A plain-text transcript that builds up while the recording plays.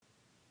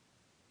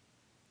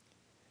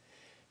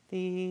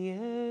The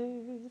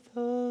earth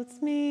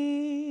holds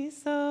me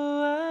so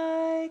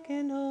I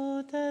can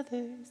hold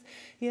others.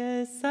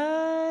 Yes,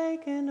 I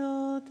can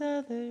hold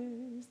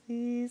others.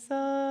 These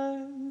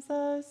arms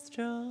are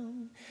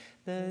strong.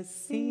 The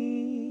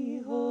sea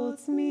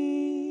holds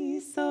me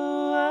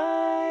so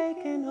I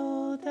can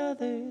hold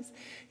others.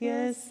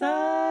 Yes,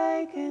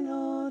 I can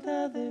hold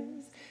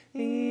others.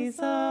 These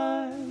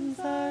arms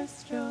are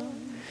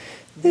strong.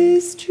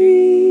 This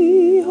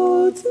tree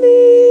holds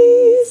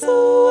me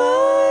so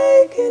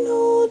I can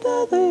hold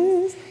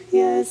others.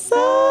 Yes,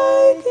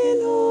 I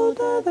can hold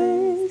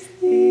others.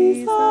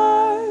 These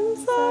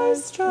arms are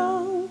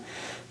strong.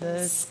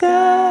 The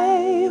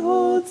sky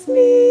holds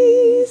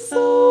me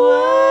so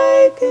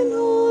I can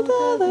hold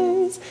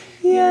others.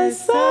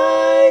 Yes,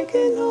 I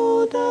can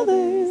hold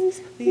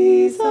others.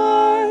 These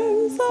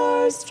arms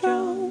are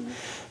strong.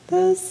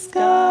 The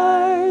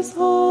scars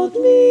hold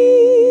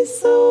me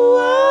so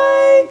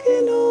I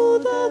can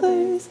hold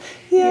others.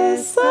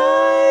 Yes,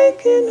 I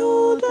can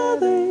hold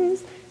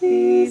others.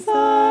 These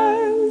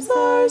arms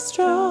are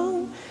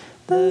strong.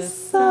 The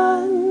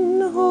sun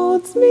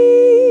holds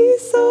me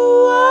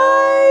so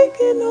I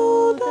can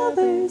hold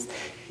others.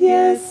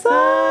 Yes,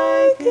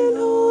 I can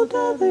hold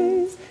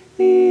others.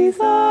 These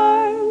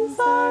arms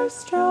are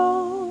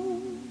strong.